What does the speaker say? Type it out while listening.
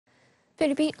菲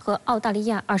律宾和澳大利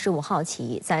亚25号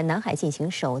起在南海进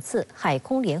行首次海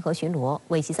空联合巡逻，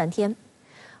为期3天。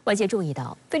外界注意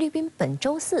到，菲律宾本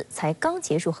周4才刚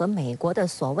结束和美国的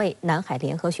所谓南海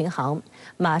联合巡航，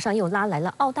马上又拉来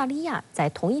了澳大利亚，在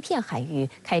同一片海域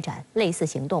开展类似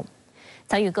行动。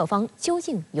参与各方究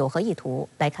竟有何意图？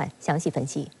来看详细分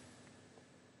析。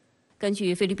 根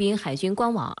据菲律宾海军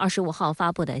官网25号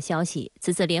发布的消息，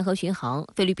此次联合巡航，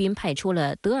菲律宾派出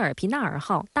了德尔皮纳尔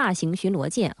号大型巡逻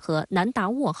舰和南达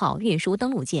沃号运输登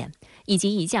陆舰，以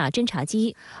及1架侦察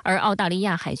机；而澳大利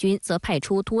亚海军则派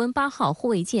出图温8号护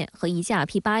卫舰和1架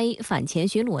P8A 反潜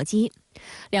巡逻机。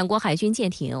两国海军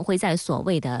舰艇会在所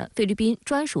谓的菲律宾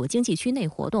专属经济区内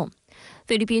活动。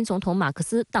 菲律宾总统马克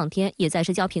思当天也在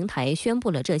社交平台宣布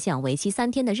了这项为期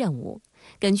3天的任务。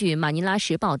根据《马尼拉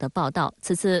时报》的报道，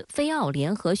此次菲澳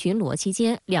联合巡逻期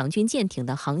间，两军舰艇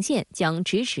的航线将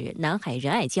直指南海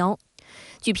仁爱礁。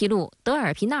据披露，德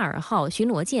尔皮纳尔号巡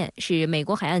逻舰是美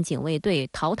国海岸警卫队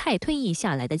淘汰退役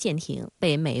下来的舰艇，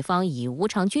被美方以无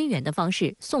偿军援的方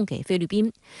式送给菲律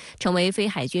宾，成为菲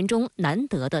海军中难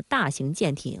得的大型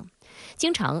舰艇。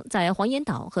 经常在黄岩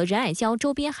岛和仁爱礁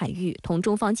周边海域同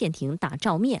中方舰艇打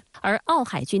照面，而澳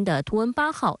海军的图温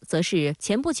8号则是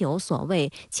前不久所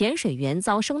谓潜水员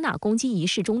遭声纳攻击一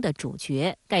事中的主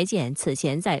角。该舰此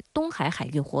前在东海海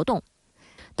域活动。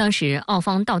 当时，澳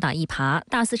方倒打一耙，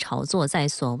大肆炒作在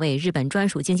所谓日本专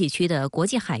属经济区的国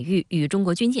际海域与中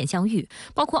国军舰相遇，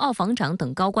包括澳防长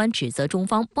等高官指责中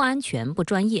方不安全、不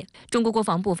专业。中国国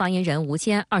防部发言人吴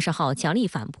谦20号强力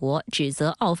反驳，指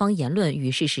责澳方言论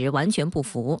与事实完全不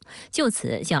符，就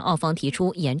此向澳方提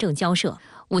出严正交涉。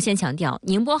 吴谦强调，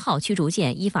宁波号驱逐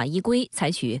舰依法依规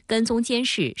采取跟踪监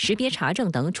视、识别查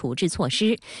证等处置措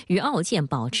施，与澳舰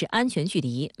保持安全距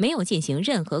离，没有进行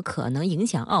任何可能影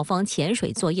响澳方潜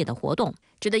水作业的活动。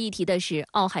值得一提的是，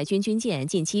澳海军军舰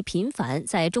近期频繁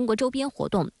在中国周边活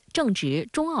动，正值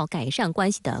中澳改善关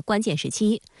系的关键时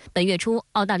期。本月初，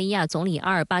澳大利亚总理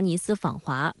阿尔巴尼斯访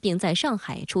华，并在上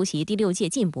海出席第6届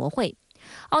进博会。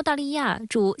澳大利亚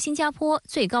驻新加坡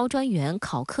最高专员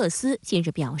考克斯近日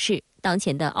表示， 当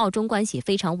前的澳中关系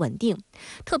非常稳定，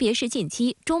特别是近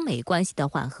期中美关系的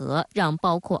缓和，让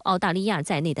包括澳大利亚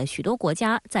在内的许多国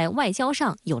家在外交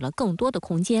上有了更多的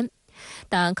空间。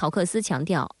但考克斯强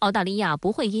调，澳大利亚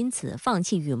不会因此放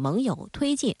弃与盟友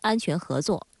推进安全合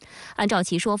作。按照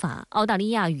其说法，澳大利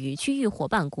亚与区域伙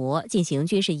伴国进行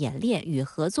军事演练与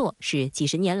合作是几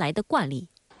十年来的惯例。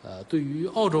 对于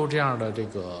澳洲这样的这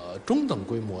个中等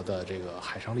规模的这个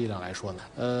海上力量来说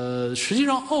呢，实际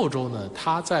上澳洲呢，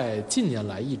它在近年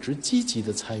来一直积极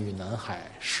的参与南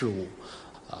海事务，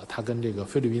它跟这个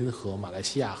菲律宾和马来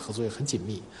西亚合作也很紧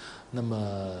密。那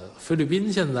么菲律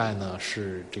宾现在呢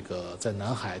是这个在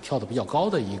南海跳得比较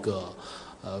高的一个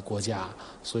国家，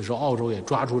所以说澳洲也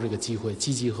抓住这个机会，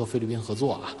积极和菲律宾合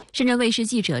作啊。深圳卫视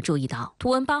记者注意到，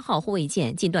图温8号护卫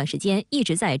舰近段时间一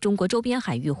直在中国周边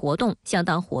海域活动，相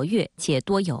当活跃，且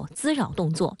多有滋扰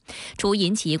动作。除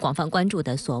引起广泛关注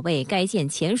的所谓该舰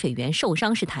潜水员受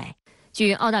伤事态。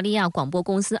 据澳大利亚广播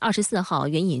公司24号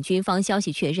援引军方消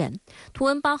息确认，图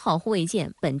温8号护卫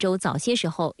舰本周早些时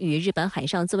候与日本海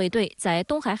上自卫队在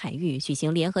东海海域举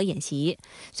行联合演习，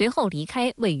随后离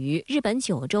开位于日本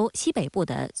九州西北部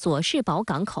的佐世保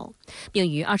港口，并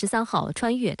于23号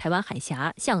穿越台湾海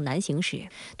峡向南行驶。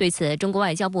对此，中国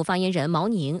外交部发言人毛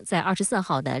宁在24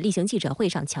号的例行记者会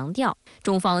上强调，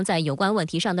中方在有关问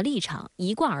题上的立场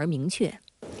一贯而明确。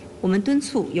我们敦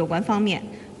促有关方面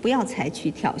不要采取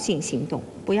挑衅行动，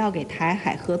不要给台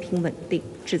海和平稳定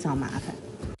制造麻烦。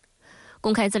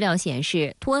公开资料显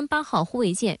示，图温8号护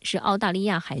卫舰是澳大利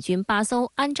亚海军8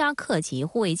艘安扎克级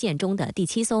护卫舰中的第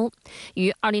7艘，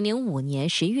于2005年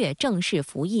10月正式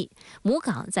服役，母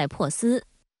港在珀斯。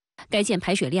 该舰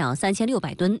排水量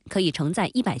3600吨，可以承载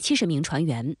170名船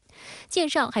员。舰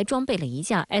上还装备了1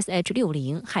架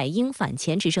SH-60海鹰反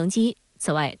潜直升机。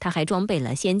此外，它还装备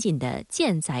了先进的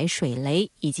舰载水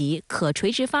雷以及可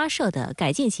垂直发射的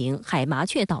改进型海麻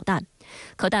雀导弹，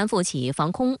可担负起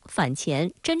防空、反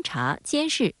潜、侦察、监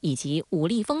视以及武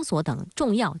力封锁等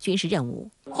重要军事任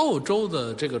务。澳洲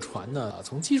的这个船呢，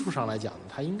从技术上来讲，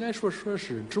它应该说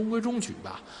是中规中矩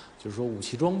吧，就是说武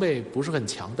器装备不是很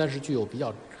强，但是具有比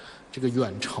较这个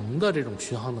远程的这种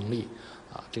巡航能力，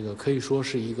这个可以说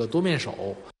是一个多面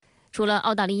手。 除了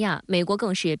澳大利亚，美国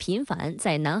更是频繁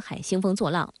在南海兴风作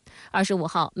浪。25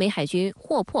号，美海军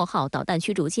霍珀号导弹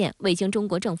驱逐舰未经中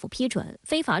国政府批准，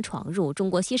非法闯入中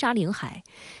国西沙领海。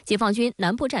解放军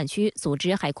南部战区组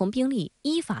织海空兵力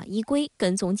依法依规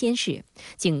跟踪监视、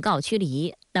警告驱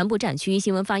离，南部战区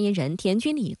新闻发言人田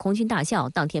军礼空军大校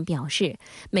当天表示，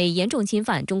美严重侵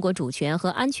犯中国主权和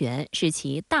安全，是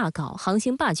其大搞航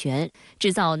行霸权、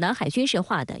制造南海军事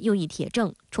化的又一铁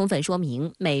证，充分说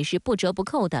明美是不折不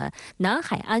扣的南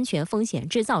海安全风险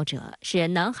制造者，是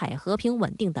南海和平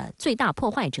稳定的最大破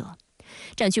坏者。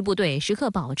战区部队时刻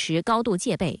保持高度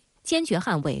戒备，坚决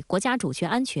捍卫国家主权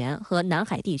安全和南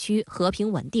海地区和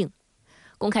平稳定。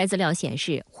公开资料显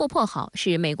示，霍珀号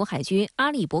是美国海军阿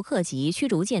利伯克级驱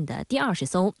逐舰的第20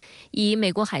艘，以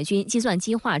美国海军计算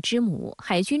机化之母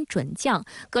海军准将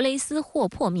格雷斯·霍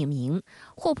珀命名。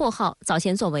霍珀号早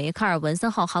前作为卡尔文森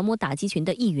号航母打击群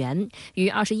的一员，于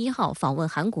21号访问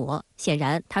韩国。显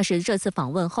然，他是这次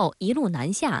访问后一路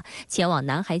南下，前往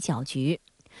南海搅局。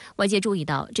外界注意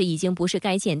到，这已经不是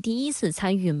该舰第一次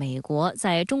参与美国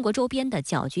在中国周边的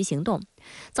搅局行动。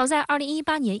早在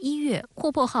2018年1月，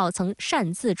霍珀号曾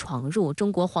擅自闯入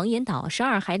中国黄岩岛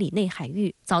12海里内海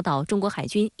域，遭到中国海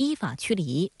军依法驱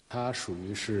离。它属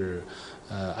于是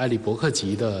埃利伯克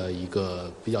级的一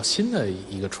个比较新的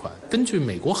一个船。根据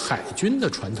美国海军的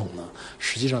传统呢，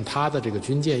实际上它的这个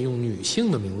军舰用女性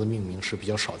的名字命名是比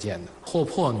较少见的。霍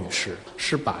珀女士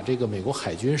是把这个美国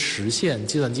海军实现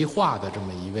计算机化的这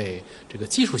么一位这个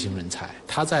技术型人才。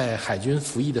她在海军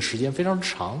服役的时间非常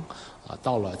长。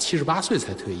到了78岁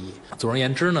才退役。总而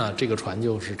言之呢，这个船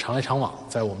就是常来常往，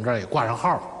在我们这儿也挂上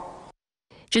号了。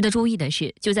值得注意的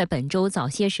是，就在本周早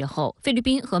些时候，菲律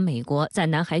宾和美国在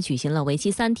南海举行了为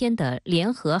期3天的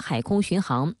联合海空巡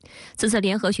航。此次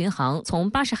联合巡航从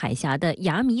巴士海峡的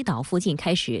雅米岛附近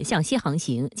开始向西航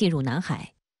行，进入南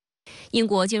海。英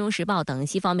国《金融时报》等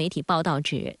西方媒体报道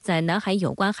指，在南海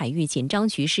有关海域紧张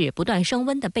局势不断升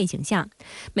温的背景下，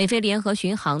美菲联合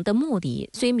巡航的目的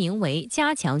虽名为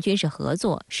加强军事合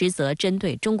作，实则针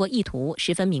对中国意图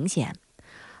十分明显。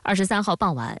23号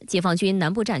傍晚，解放军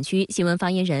南部战区新闻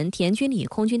发言人田军礼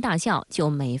空军大校就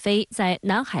美菲在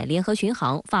南海联合巡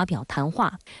航发表谈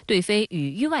话，对菲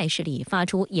与域外势力发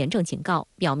出严正警告，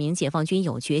表明解放军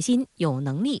有决心、有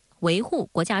能力维护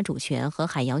国家主权和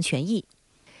海洋权益。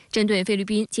针对菲律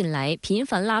宾近来频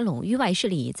繁拉拢域外势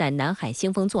力在南海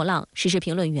兴风作浪，时事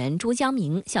评论员朱江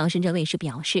明向深圳卫视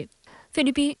表示，菲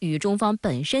律宾与中方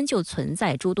本身就存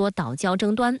在诸多岛礁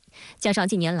争端，加上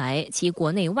近年来其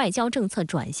国内外交政策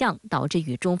转向，导致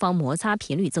与中方摩擦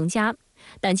频率增加。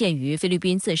但鉴于菲律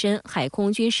宾自身海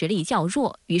空军实力较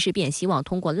弱，于是便希望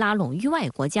通过拉拢域外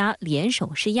国家联手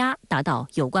施压，达到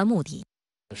有关目的。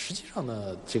实际上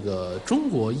呢，这个中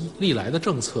国历来的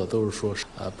政策都是说，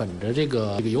本着这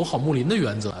个友好睦邻的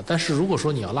原则。但是如果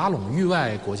说你要拉拢域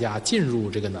外国家进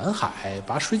入这个南海，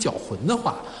把水搅浑的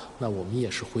话，那我们也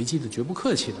是回击的绝不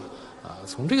客气的。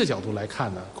从这个角度来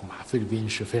看呢，恐怕菲律宾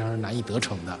是非常难以得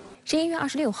逞的。11月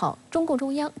26号，中共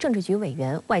中央政治局委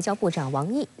员、外交部长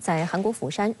王毅在韩国釜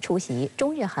山出席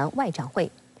中日韩外长会。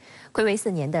暌违4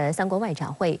年的三国外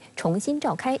长会重新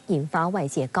召开，引发外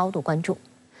界高度关注。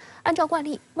按照惯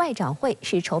例，外长会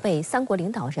是筹备三国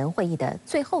领导人会议的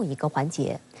最后一个环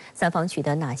节。三方取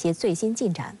得哪些最新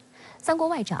进展？三国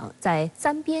外长在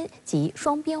三边及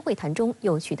双边会谈中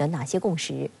又取得哪些共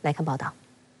识？来看报道。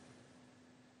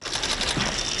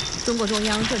中共中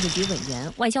央政治局委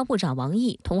员、外交部长王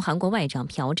毅同韩国外长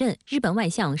朴振、日本外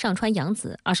相上川阳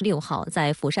子26号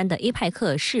在釜山的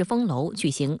APEC 世峰楼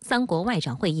举行三国外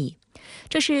长会议。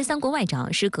这是三国外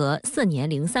长时隔4年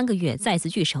零3个月再次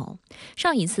聚首。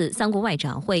上一次三国外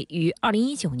长会于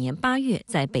2019年8月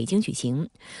在北京举行，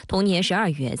同年12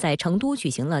月在成都举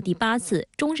行了第8次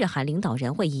中日韩领导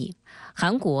人会议。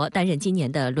韩国担任今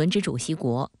年的轮值主席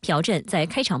国，朴振在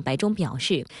开场白中表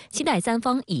示，期待三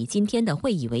方以今天的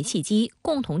会议为契机，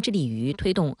共同致力于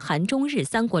推动韩中日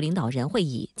三国领导人会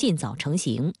议尽早成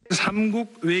型。삼국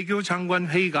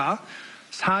외교장관회의가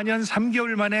 4년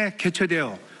 3개월 만에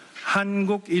개최되어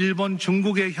한국, 일본,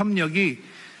 중국의 협력이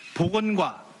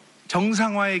복원과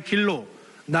정상화의 길로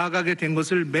나아가게 된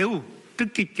것을 매우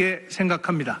뜻깊게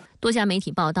생각합니다. 多家媒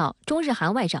体报道，中日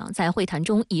韩外长在会谈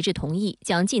中一致同意，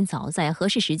将尽早在合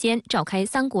适时间召开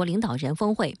三国领导人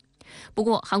峰会。不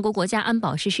过，韩国国家安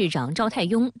保室室长赵泰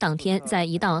庸当天在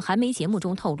一档韩媒节目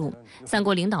中透露，三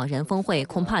国领导人峰会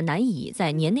恐怕难以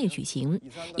在年内举行，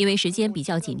因为时间比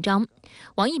较紧张。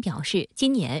王毅表示，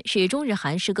今年是中日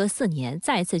韩时隔4年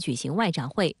再次举行外长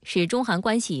会，是中韩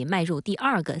关系迈入第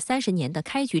2个30年的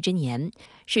开局之年，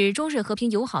是中日和平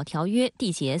友好条约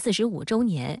缔结45周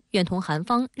年，愿同韩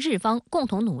方、日方共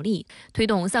同努力，推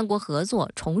动三国合作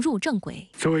重入正轨。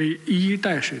作为一衣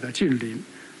带水的近邻，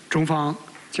中方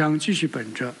将继续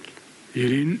本着以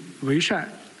邻为善、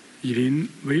以邻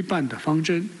为伴的方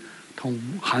针，同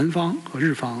韩方和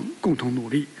日方共同努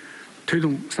力，推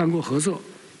动三国合作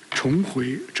重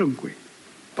回正轨，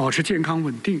保持健康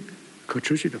稳定、可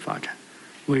持续的发展，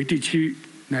为地区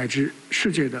乃至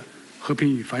世界的和平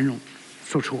与繁荣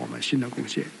做出我们新的贡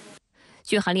献。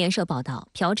据韩联社报道，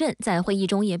朴振在会议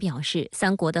中也表示，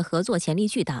三国的合作潜力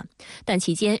巨大，但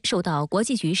期间受到国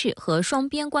际局势和双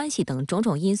边关系等种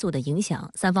种因素的影响，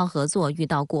三方合作遇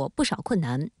到过不少困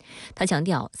难。他强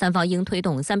调，三方应推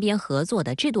动三边合作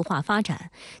的制度化发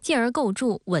展，进而构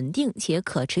筑稳定且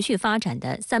可持续发展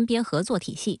的三边合作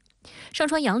体系。上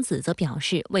川洋子则表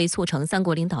示，为促成三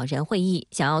国领导人会议，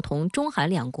想要同中韩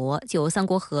两国就三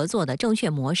国合作的正确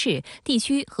模式、地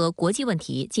区和国际问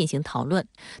题进行讨论。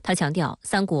他强调，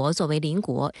三国作为邻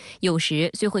国，有时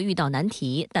虽会遇到难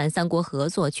题，但三国合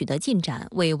作取得进展，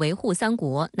为维护三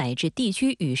国乃至地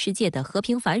区与世界的和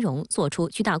平繁荣做出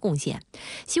巨大贡献。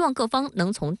希望各方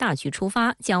能从大局出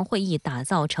发，将会议打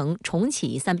造成重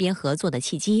启三边合作的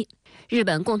契机。日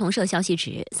本共同社消息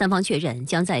指，三方确认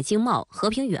将在经贸、和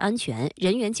平与安全、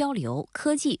人员交流、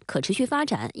科技、可持续发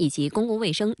展以及公共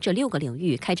卫生这6个领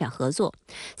域开展合作。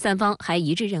三方还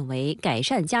一致认为，改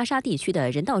善加沙地区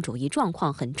的人道主义状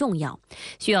况很重要，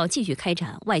需要继续开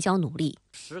展外交努力。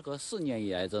时隔4年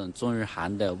以来，这种中日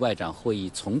韩的外长会议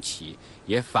重启，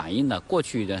也反映了过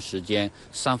去一段时间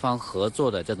三方合作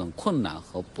的这种困难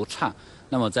和不畅。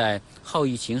那么在后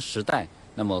疫情时代，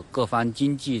那么各方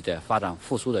经济的发展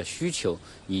复苏的需求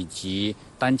以及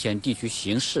当前地区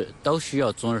形势，都需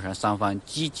要中日韩三方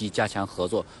积极加强合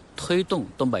作，推动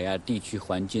东北亚地区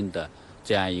环境的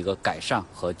这样一个改善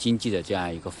和经济的这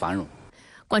样一个繁荣。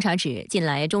观察指，近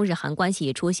来中日韩关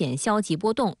系出现消极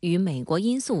波动，与美国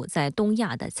因素在东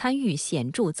亚的参与显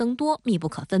著增多密不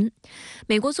可分。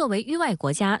美国作为域外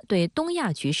国家，对东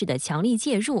亚局势的强力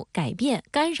介入、改变、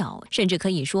干扰，甚至可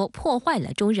以说破坏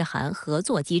了中日韩合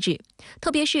作机制。特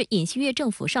别是尹锡悦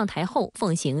政府上台后，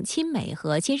奉行亲美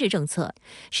和亲日政策，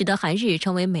使得韩日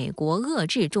成为美国遏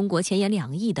制中国前沿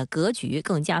两翼的格局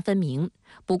更加分明。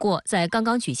不过，在刚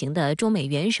刚举行的中美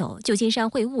元首旧金山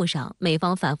会晤上，美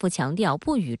方反复强调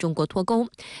不与中国脱钩，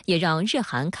也让日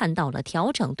韩看到了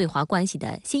调整对华关系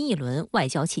的新一轮外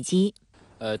交契机。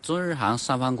中日韩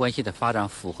三方关系的发展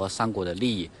符合三国的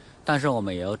利益，但是我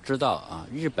们也要知道啊，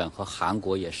日本和韩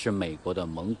国也是美国的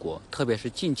盟国，特别是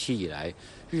近期以来，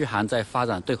日韩在发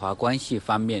展对华关系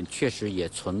方面确实也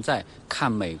存在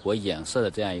看美国眼色的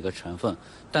这样一个成分，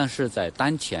但是在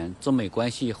当前中美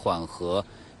关系缓和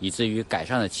以至于改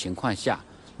善的情况下，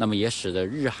那么也使得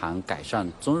日韩改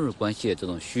善中日关系的这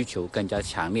种需求更加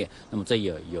强烈，那么这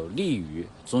也有利于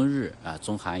中日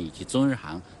中韩以及中日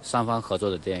韩三方合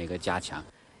作的这样一个加强。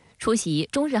出席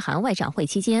中日韩外长会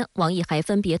期间，王毅还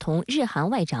分别同日韩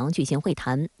外长举行会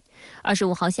谈。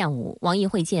25号下午，王毅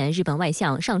会见日本外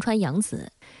相上川洋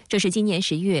子，这是今年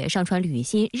10月上川履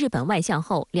新日本外相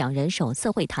后两人首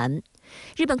次会谈。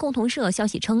日本共同社消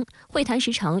息称，会谈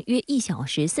时长约1小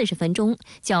时40分钟，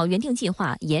较原定计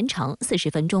划延长40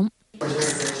分钟。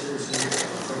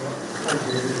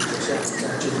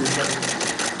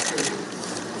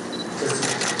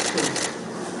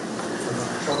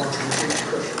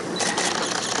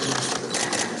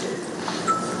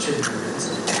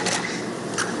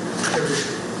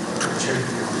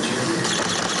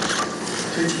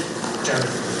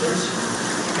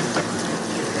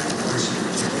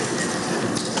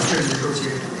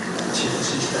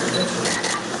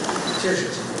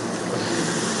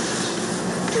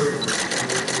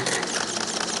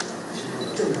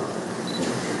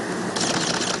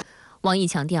王毅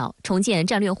强调，重建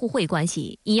战略互惠关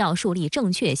系，一要树立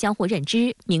正确相互认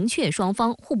知，明确双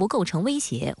方互不构成威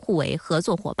胁，互为合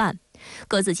作伙伴，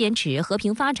各自坚持和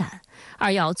平发展；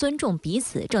二要尊重彼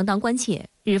此正当关切，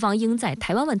日方应在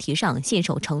台湾问题上信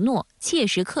守承诺，切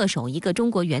实恪守一个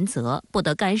中国原则，不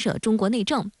得干涉中国内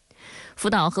政。福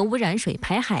岛核污染水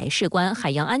排海事关海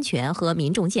洋安全和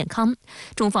民众健康，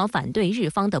中方反对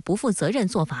日方的不负责任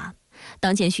做法。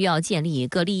当前需要建立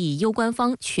各利益攸关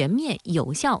方全面、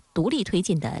有效、独立推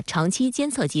进的长期监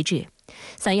测机制。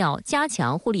三要加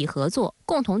强互利合作，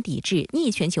共同抵制逆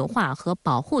全球化和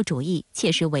保护主义，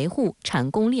切实维护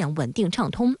产供链稳定畅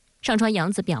通。上川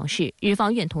洋子表示，日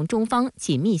方愿同中方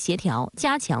紧密协调，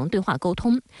加强对话沟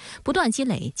通，不断积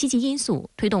累积极因素，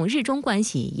推动日中关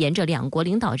系沿着两国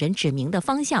领导人指明的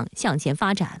方向向前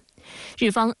发展。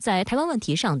日方在台湾问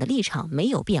题上的立场没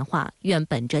有变化，愿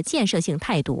本着建设性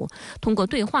態度，通過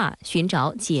對話尋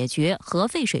找解決核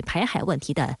廢水排海問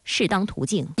題的適當途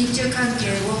徑。日中関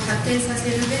係を発展させ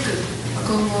るべく、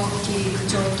今後議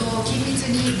長と緊密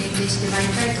に連携してまい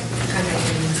りたいと考え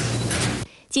ております。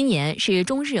今年是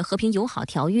中日和平友好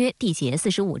条约缔结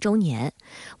45周年，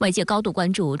外界高度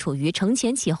关注处于承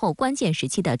前启后关键时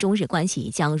期的中日关系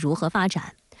将如何发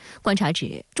展。观察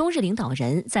指，中日领导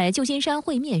人在旧金山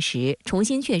会面时重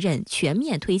新确认全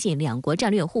面推进两国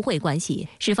战略互惠关系，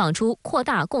释放出扩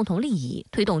大共同利益、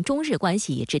推动中日关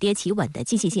系止跌企稳的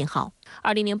积极信号。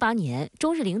2008年，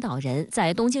中日领导人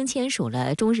在东京签署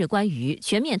了中日关于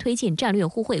全面推进战略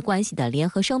互惠关系的联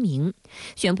合声明，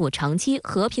宣布长期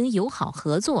和平友好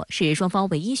合作是双方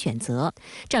唯一选择。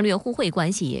战略互惠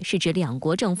关系是指两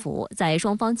国政府在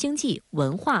双方经济、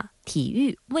文化、体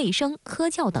育、卫生、科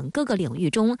教等各个领域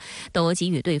中都给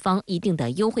予对方一定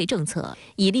的优惠政策，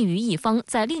以利于一方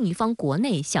在另一方国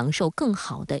内享受更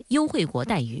好的优惠国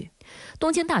待遇。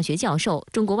东京大学教授、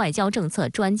中国外交政策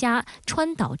专家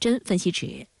川岛真分析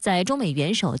指，在中美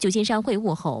元首旧金山会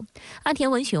晤后，安田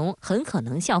文雄很可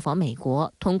能效仿美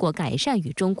国，通过改善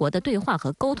与中国的对话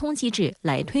和沟通机制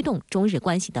来推动中日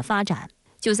关系的发展。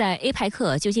就在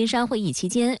APEC 旧金山会议期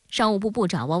间，商务部部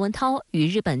长王文涛与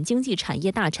日本经济产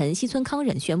业大臣西村康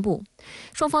稔宣布，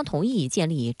双方同意建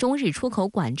立中日出口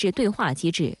管制对话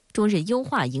机制、中日优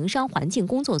化营商环境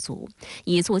工作组，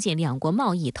以促进两国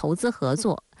贸易投资合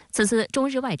作。此次中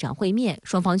日外长会面，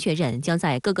双方确认将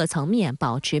在各个层面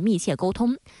保持密切沟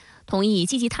通，同意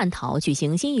积极探讨举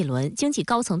行新一轮经济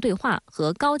高层对话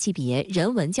和高级别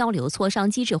人文交流磋商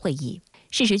机制会议，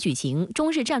适时举行中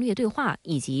日战略对话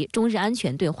以及中日安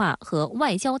全对话和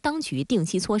外交当局定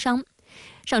期磋商。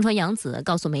上川洋子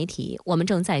告诉媒体，我们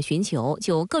正在寻求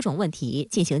就各种问题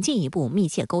进行进一步密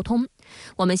切沟通，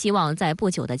我们希望在不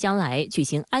久的将来举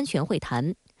行安全会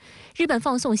谈。日本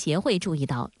放送协会注意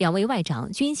到，两位外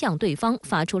长均向对方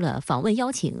发出了访问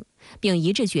邀请，并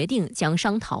一致决定将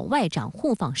商讨外长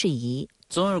互访事宜。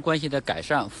中日关系的改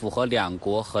善符合两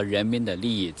国和人民的利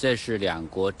益，这是两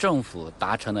国政府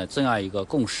达成的这样一个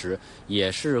共识，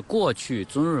也是过去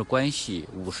中日关系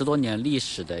50多年历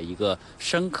史的一个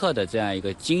深刻的这样一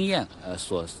个经验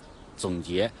所总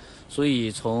结。所以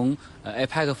从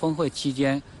APEC 峰会期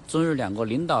间，中日两国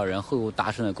领导人会晤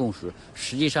达成的共识，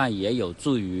实际上也有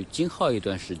助于今后一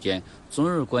段时间中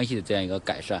日关系的这样一个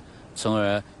改善，从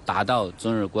而达到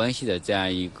中日关系的这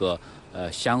样一个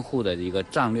相互的一个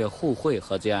战略互惠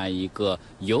和这样一个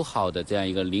友好的这样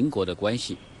一个邻国的关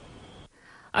系。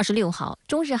26号，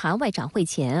中日韩外长会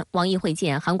前，王毅会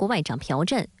见韩国外长朴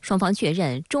振，双方确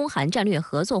认中韩战略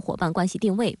合作伙伴关系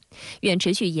定位，愿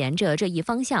持续沿着这一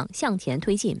方向向前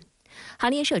推进。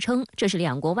韩联社称，这是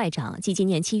两国外长继今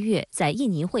年7月在印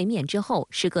尼会面之后，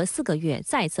时隔4个月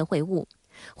再次会晤，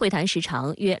会谈时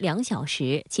长约2小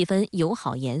时，气氛友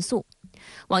好严肃。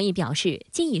王毅表示，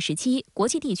近一时期，国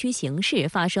际地区形势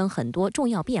发生很多重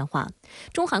要变化，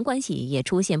中韩关系也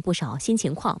出现不少新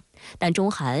情况，但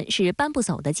中韩是搬不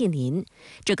走的近邻，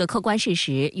这个客观事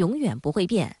实永远不会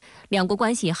变。两国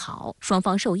关系好，双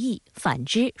方受益；反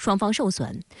之，双方受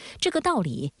损，这个道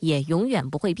理也永远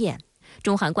不会变。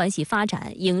中韩关系发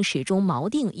展应始终锚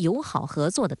定友好合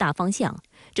作的大方向，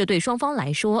这对双方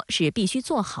来说是必须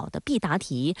做好的必答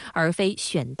题，而非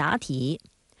选答题。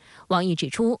王毅指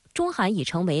出，中韩已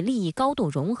成为利益高度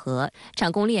融合、产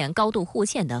供链高度互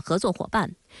嵌的合作伙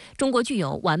伴。中国具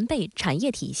有完备产业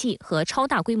体系和超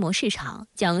大规模市场，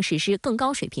将实施更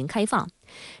高水平开放，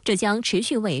这将持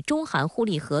续为中韩互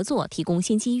利合作提供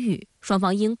新机遇。双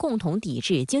方应共同抵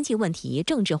制经济问题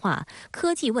政治化、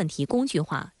科技问题工具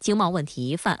化、经贸问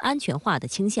题泛安全化的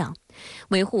倾向，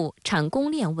维护产供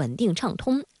链稳定畅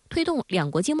通，推动两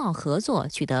国经贸合作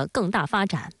取得更大发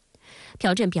展。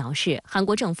朴振表示，韩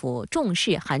国政府重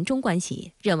视韩中关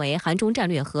系，认为韩中战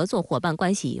略合作伙伴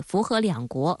关系符合两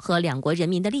国和两国人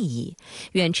民的利益，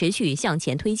愿持续向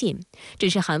前推进。这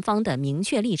是韩方的明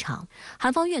确立场。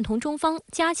韩方愿同中方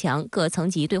加强各层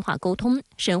级对话沟通，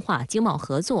深化经贸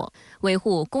合作，维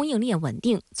护供应链稳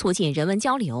定，促进人文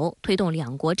交流，推动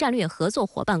两国战略合作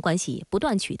伙伴关系不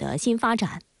断取得新发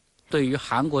展。对于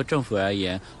韩国政府而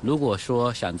言，如果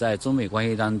说想在中美关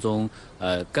系当中，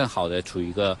更好的处于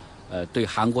一个对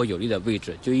韩国有利的位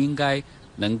置，就应该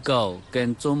能够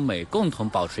跟中美共同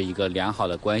保持一个良好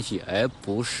的关系，而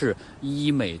不是依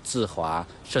美制华，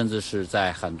甚至是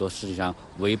在很多事情上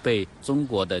违背中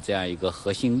国的这样一个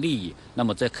核心利益。那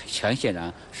么这很显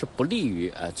然是不利于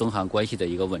中韩关系的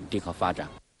一个稳定和发展。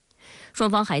双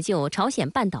方还就朝鲜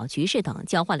半岛局势等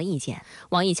交换了意见。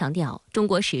王毅强调，中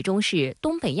国始终是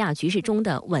东北亚局势中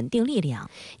的稳定力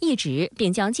量，一直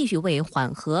并将继续为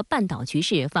缓和半岛局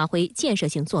势发挥建设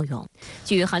性作用。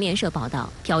据韩联社报道，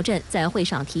朴振在会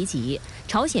上提及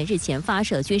朝鲜日前发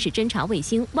射军事侦察卫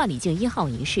星万里镜1号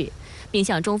一事，并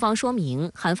向中方说明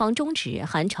韩方终止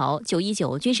韩朝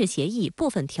919军事协议部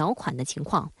分条款的情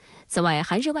况。此外，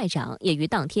韩日外长也于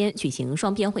当天举行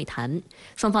双边会谈，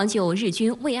双方就日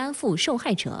军慰安妇受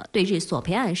害者对日索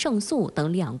赔案胜诉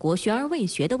等两国悬而未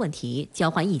决的问题交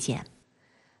换意见。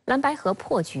蓝白合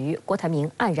破局，郭台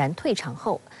铭黯然退场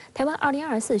后，台湾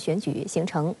2024选举形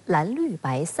成蓝绿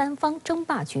白三方争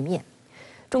霸局面。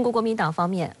中国国民党方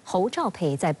面，侯兆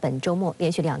佩在本周末连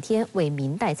续2天为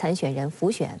民代参选人辅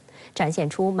选，展现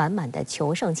出满满的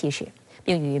求胜气势，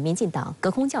并与民进党隔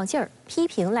空较劲儿，批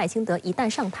评赖清德一旦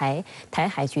上台，台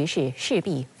海局势势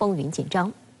必风云紧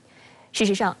张。事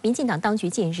实上，民进党当局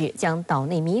近日将岛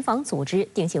内民防组织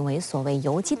定性为所谓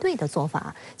游击队的做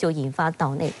法，就引发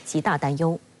岛内极大担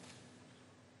忧。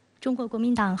中国国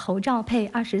民党侯兆佩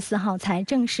24号才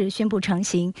正式宣布成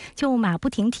型，就马不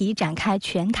停蹄展开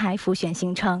全台辅选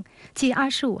行程。继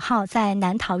25号在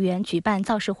南桃园举办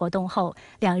造势活动后，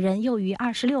两人又于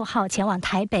26号前往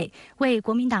台北，为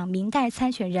国民党民代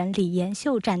参选人李延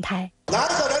秀站台。哪一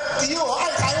个人比我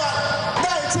爱台湾？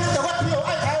赖清德会比我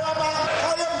爱台湾吗？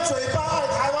他用嘴巴爱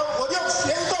台湾，我用行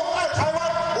动爱台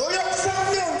湾，我用生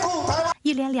命顾台湾。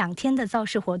一连2天的造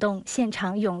势活动，现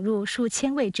场涌入数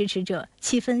千位支持者，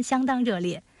气氛相当热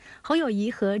烈。侯友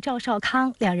宜和赵少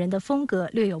康两人的风格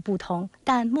略有不同，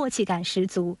但默契感十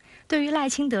足。对于赖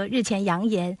清德日前扬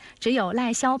言只有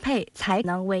赖萧配才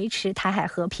能维持台海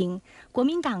和平，国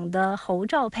民党的侯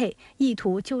兆佩意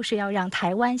图就是要让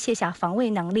台湾卸下防卫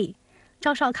能力。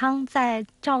赵少康在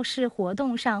造势活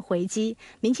动上回击，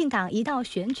民进党一到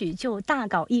选举就大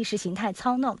搞意识形态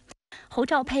操弄。侯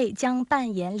兆佩将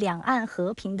扮演两岸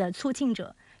和平的促进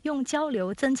者，用交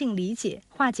流增进理解，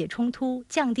化解冲突，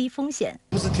降低风险。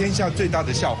不是天下最大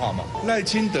的笑话吗？赖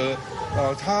清德，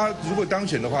他如果当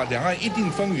选的话，两岸一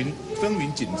定风云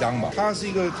紧张嘛。他是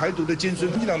一个台独的尖孙，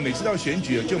民进党每次到选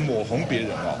举就抹红别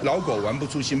人老狗玩不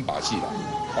出新把戏了。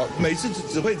每次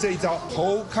只会这一招。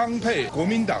侯康配国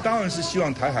民党当然是希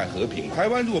望台海和平，台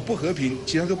湾如果不和平，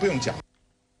其他都不用讲。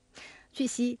据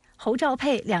悉，侯兆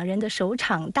佩两人的首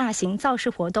场大型造势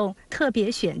活动特别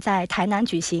选在台南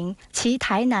举行，其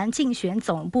台南竞选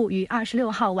总部于26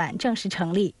号晚正式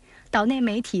成立。岛内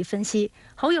媒体分析，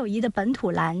侯友宜的本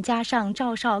土蓝加上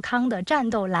赵少康的战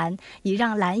斗蓝，已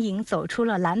让蓝营走出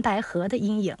了蓝白合的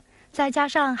阴影。再加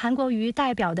上韩国瑜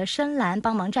代表的深蓝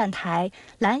帮忙站台，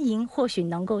蓝营或许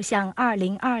能够像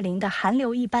2020的韩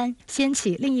流一般，掀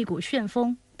起另一股旋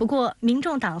风。不过，民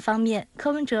众党方面，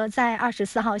柯文哲在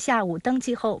24号下午登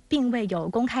记后，并未有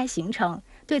公开行程。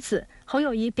对此，侯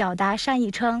友宜表达善意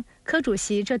称，柯主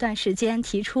席这段时间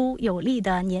提出有利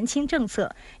的年轻政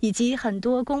策，以及很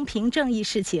多公平正义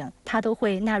事情，他都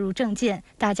会纳入政见，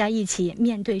大家一起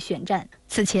面对选战。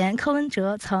此前，柯文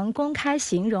哲曾公开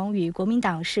形容与国民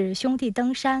党是兄弟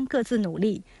登山，各自努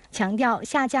力，强调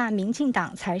下架民进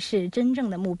党才是真正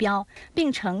的目标，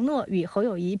并承诺与侯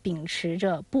友宜秉持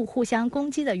着不互相攻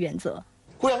击的原则。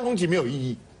互相攻击没有意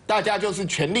义，大家就是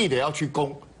全力的要去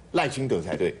攻赖清德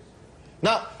才对。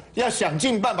那要想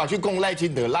尽办法去攻赖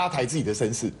清德，拉抬自己的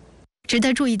声势。值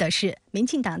得注意的是，民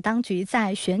进党当局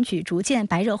在选举逐渐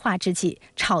白热化之际，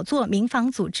炒作民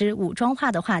防组织武装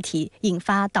化的话题，引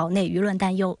发岛内舆论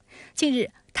担忧。近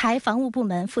日，台防务部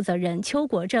门负责人邱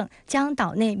国正将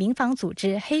岛内民防组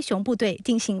织黑熊部队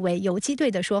定性为游击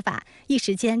队的说法，一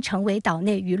时间成为岛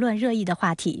内舆论热议的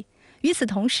话题。与此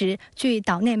同时，据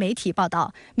岛内媒体报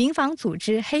道，民防组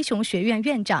织黑熊学院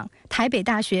院长、台北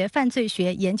大学犯罪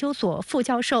学研究所副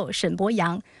教授沈伯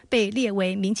洋被列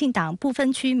为民进党不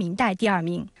分区民代第2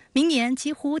名，明年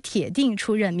几乎铁定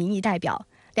出任民意代表。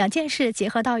两件事结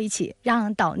合到一起，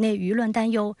让岛内舆论担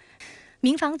忧，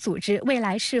民防组织未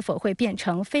来是否会变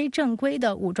成非正规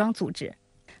的武装组织？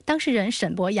当事人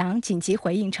沈伯洋紧急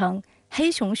回应称，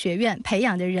黑熊学院培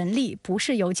养的人力不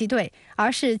是游击队，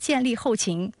而是建立后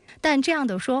勤。但这样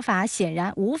的说法显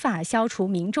然无法消除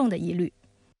民众的疑虑。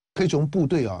黑熊部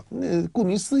队那顾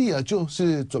名思义就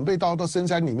是准备到深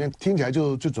山里面，听起来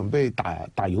就准备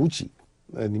打游击。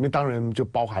里面当然就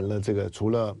包含了这个除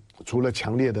了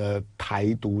强烈的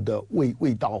台独的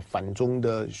味道、反中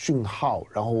的讯号，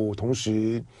然后同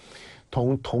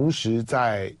时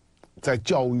在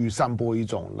教育散播一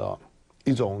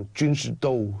种军事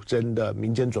斗争的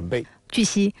民间准备。据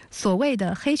悉，所谓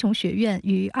的黑熊学院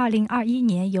于2021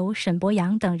年由沈伯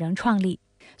洋等人创立，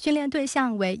训练对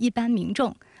象为一般民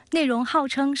众，内容号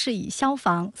称是以消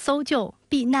防、搜救、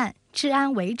避难、治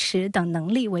安维持等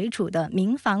能力为主的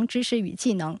民防知识与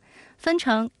技能，分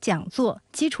成讲座、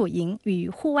基础营与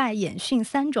户外演训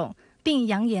3种，并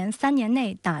扬言3年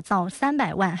内打造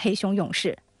300万黑熊勇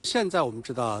士。现在我们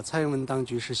知道，蔡英文当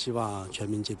局是希望全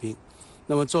民皆兵。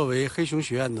那么作为黑熊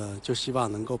学院呢，就希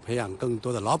望能够培养更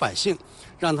多的老百姓，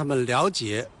让他们了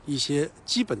解一些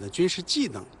基本的军事技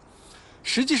能。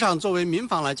实际上作为民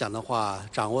防来讲的话，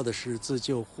掌握的是自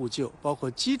救互救，包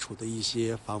括基础的一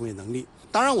些防卫能力。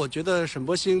当然我觉得沈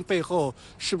伯兴背后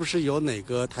是不是有哪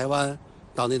个台湾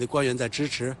岛内的官员在支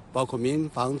持，包括民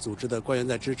防组织的官员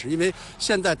在支持。因为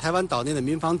现在台湾岛内的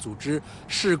民防组织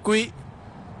是归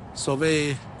所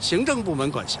谓行政部门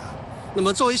管辖，那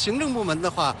么作为行政部门的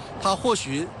话，他或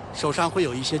许手上会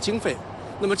有一些经费，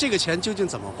那么这个钱究竟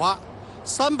怎么花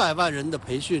？300万人的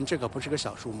培训，这可不是个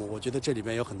小数目，我觉得这里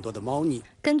面有很多的猫腻。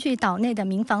根据岛内的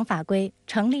民防法规，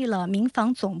成立了民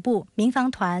防总部、民防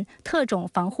团、特种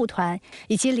防护团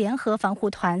以及联合防护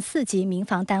团4级民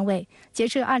防单位。截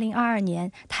至2022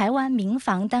年，台湾民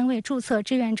防单位注册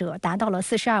志愿者达到了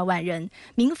42万人，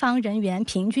民防人员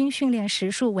平均训练时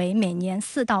数为每年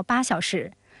4到8小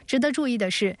时。值得注意的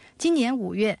是，今年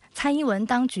5月，蔡英文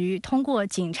当局通过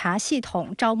警察系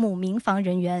统招募民防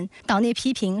人员，岛内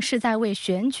批评是在为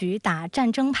选举打战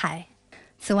争牌。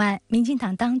此外，民进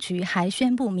党当局还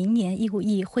宣布，明年义务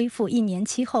役恢复1年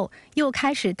期后，又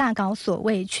开始大搞所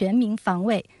谓全民防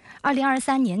卫。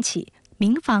2023年起，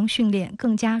民防训练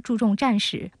更加注重战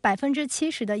时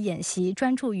，70%的演习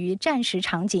专注于战时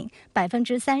场景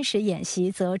，30%演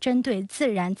习则针对自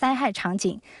然灾害场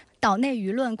景。岛内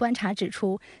舆论观察指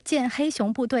出，建黑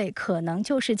熊部队可能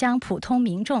就是将普通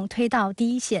民众推到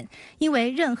第一线，因为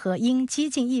任何因激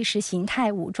进意识形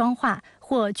态武装化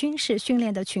或军事训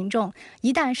练的群众，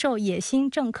一旦受野心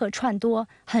政客串多，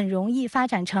很容易发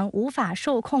展成无法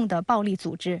受控的暴力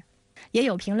组织。也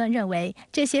有评论认为，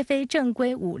这些非正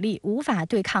规武力无法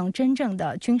对抗真正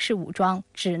的军事武装，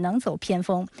只能走偏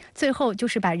锋，最后就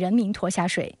是把人民拖下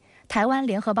水。台湾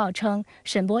联合报称，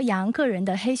沈伯洋个人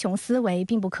的黑熊思维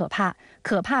并不可怕，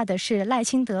可怕的是赖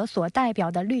清德所代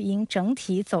表的绿营整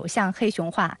体走向黑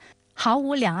熊化，毫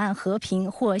无两岸和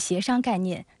平或协商概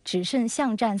念，只剩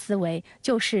巷战思维，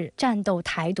就是战斗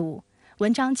台独。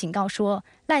文章警告说，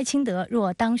赖清德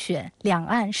若当选，两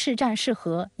岸是战是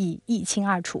和已一清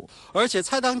二楚。而且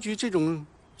蔡当局这种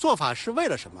做法是为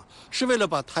了什么？是为了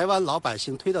把台湾老百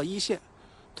姓推到一线，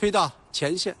推到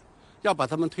前线，要把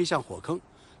他们推向火坑。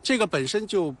这个本身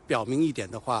就表明一点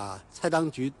的话，蔡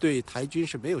当局对台军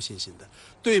是没有信心的，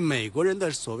对美国人的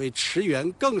所谓驰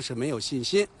援更是没有信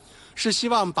心，是希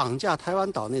望绑架台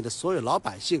湾岛内的所有老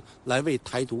百姓来为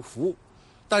台独服务。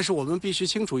但是我们必须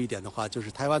清楚一点的话，就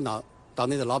是台湾岛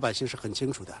内的老百姓是很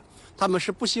清楚的，他们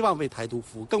是不希望为台独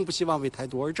服务，更不希望为台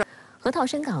独而战。河套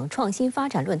深港创新发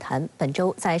展论坛本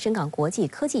周在深港国际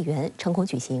科技园成功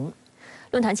举行。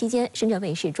论坛期间，深圳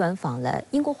卫视专访了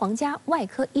英国皇家外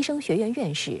科医生学院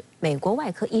院士、美国外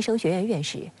科医生学院院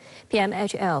士、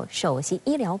PMHL 首席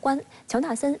医疗官乔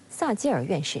纳森·萨基尔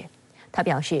院士。他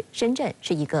表示，深圳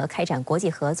是一个开展国际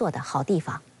合作的好地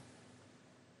方。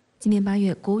今年8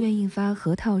月，国务院印发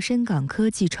河套深港科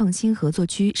技创新合作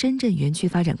区深圳园区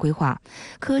发展规划，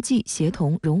科技协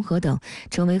同融合等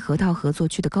成为河套合作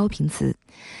区的高频词。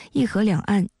一河两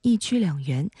岸，一区两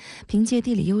园，凭借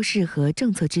地理优势和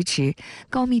政策支持，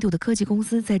高密度的科技公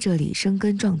司在这里生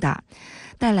根壮大，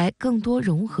带来更多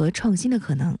融合创新的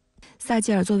可能。萨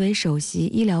基尔作为首席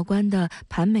医疗官的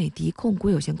盘美迪控股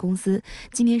有限公司，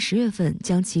今年10月份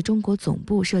将其中国总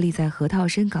部设立在河套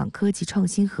深港科技创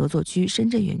新合作区深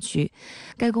圳园区。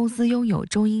该公司拥有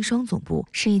中英双总部，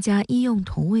是一家医用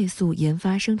同位素研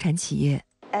发生产企业。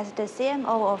As the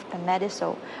CMO of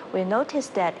PanMedical, we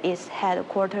noticed that its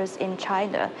headquarters in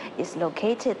China is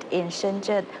located in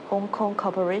Shenzhen Hong Kong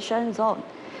Cooperation Zone.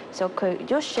 So could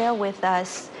you share with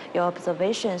us your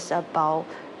observations about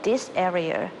this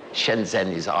area?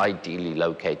 Shenzhen is ideally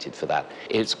located for that.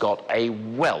 It's got a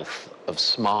wealth of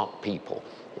smart people.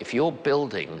 If you're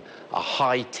building a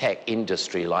high-tech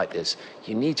industry like this,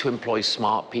 you need to employ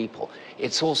smart people.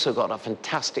 It's also got a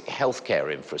fantastic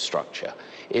healthcare infrastructure.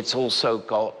 It's also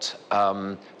got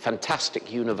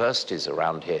fantastic universities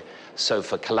around here. So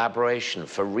for collaboration,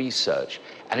 for research,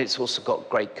 and it's also got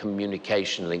great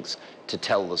communication links to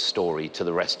tell the story to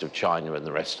the rest of China and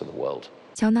the rest of the world.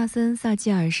 乔纳森·萨基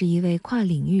尔是一位跨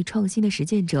领域创新的实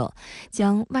践者，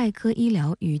将外科医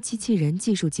疗与机器人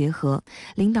技术结合，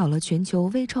领导了全球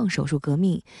微创手术革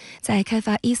命，在开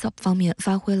发 ESOP 方面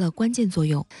发挥了关键作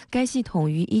用。该系统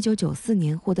于1994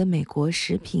年获得美国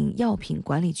食品药品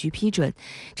管理局批准，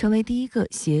成为第一个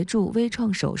协助微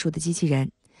创手术的机器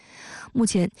人。目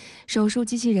前，手术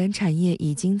机器人产业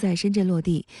已经在深圳落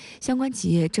地，相关企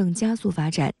业正加速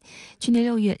发展。去年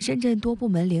6月，深圳多部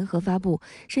门联合发布《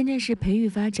深圳市培育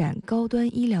发展高端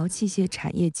医疗器械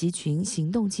产业集群行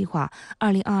动计划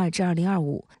 （2022-2025）》。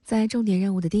在重点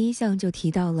任务的第一项就提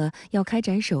到了要开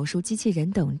展手术机器人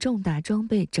等重大装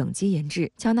备整机研制。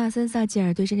乔纳森·萨基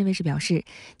尔对深圳卫视表示，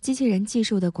机器人技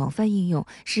术的广泛应用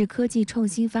是科技创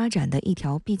新发展的一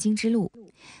条必经之路。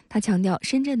他强调，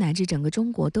深圳乃至整个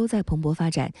中国都在蓬勃蓬勃发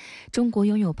展，中国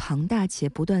拥有庞大且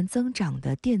不断增长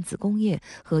的电子工业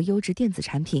和优质电子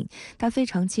产品，他非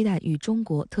常期待与中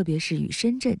国，特别是与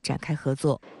深圳展开合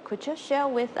作。Could you share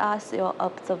with us your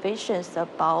observations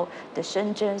about the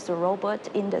Shenzhen's robot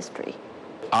industry?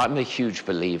 I'm a huge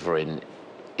believer in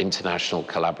international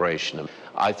collaboration.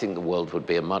 I think the world would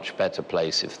be a much better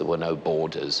place if there were no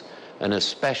borders, and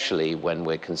especially when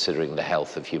we're considering the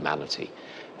health of humanity.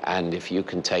 And if you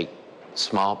can take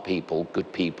smart people,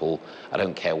 good people, I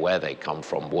don't care where they come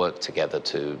from, work together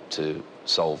to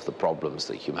solve the problems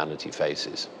that humanity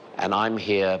faces. And I'm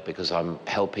here because I'm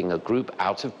helping a group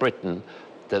out of Britain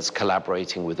that's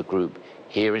collaborating with a group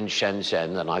here in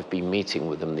Shenzhen, and I've been meeting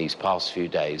with them these past few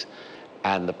days.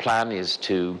 And the plan is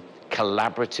to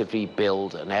collaboratively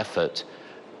build an effort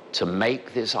to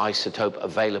make this isotope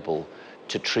available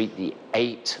to treat the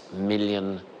 8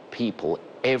 million people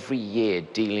every year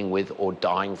dealing with or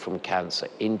dying from cancer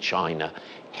in China,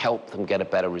 help them get a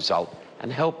better result,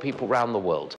 and help people around the world.